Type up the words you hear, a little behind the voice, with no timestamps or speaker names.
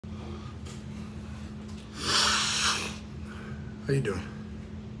How you doing?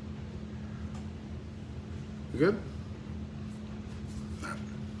 You good?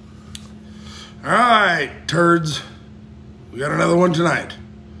 All right, turds. We got another one tonight.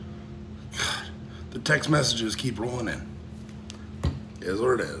 God, the text messages keep rolling in. It is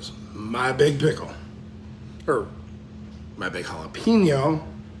what it is. My big pickle. Or my big jalapeno.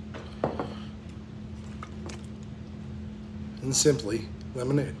 And simply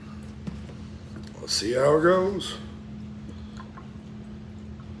lemonade. Let's see how it goes.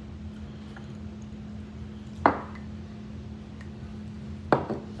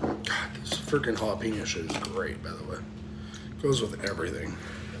 Freaking jalapeno shit is great, by the way. Goes with everything.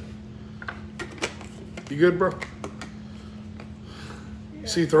 You good, bro? Yeah.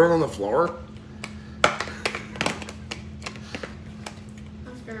 See, throw it on the floor. I'm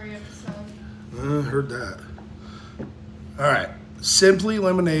very upset. I heard that. All right, simply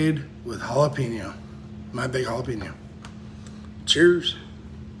lemonade with jalapeno. My big jalapeno. Cheers.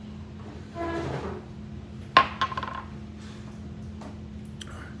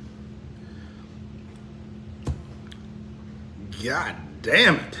 God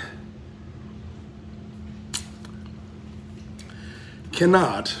damn it.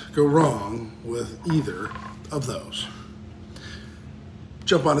 Cannot go wrong with either of those.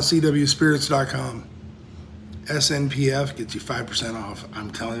 Jump on to cwspirits.com. SNPF gets you 5% off.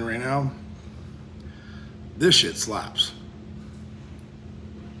 I'm telling you right now, this shit slaps.